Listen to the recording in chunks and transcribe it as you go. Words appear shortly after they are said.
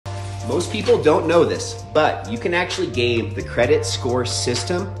Most people don't know this, but you can actually game the credit score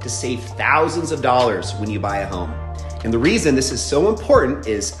system to save thousands of dollars when you buy a home. And the reason this is so important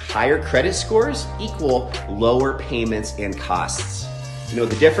is higher credit scores equal lower payments and costs. You know,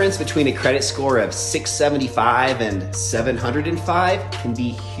 the difference between a credit score of 675 and 705 can be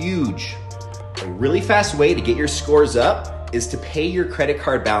huge. A really fast way to get your scores up is to pay your credit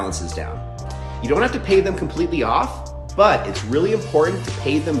card balances down. You don't have to pay them completely off, but it's really important to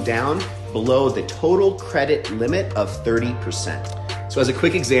pay them down below the total credit limit of 30%. So as a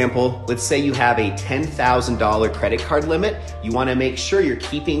quick example, let's say you have a $10,000 credit card limit. You want to make sure you're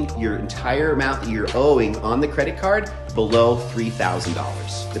keeping your entire amount that you're owing on the credit card below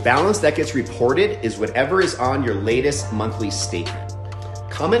 $3,000. The balance that gets reported is whatever is on your latest monthly statement.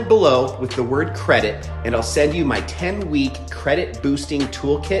 Comment below with the word credit and I'll send you my 10-week credit boosting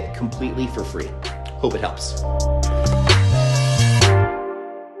toolkit completely for free. Hope it helps.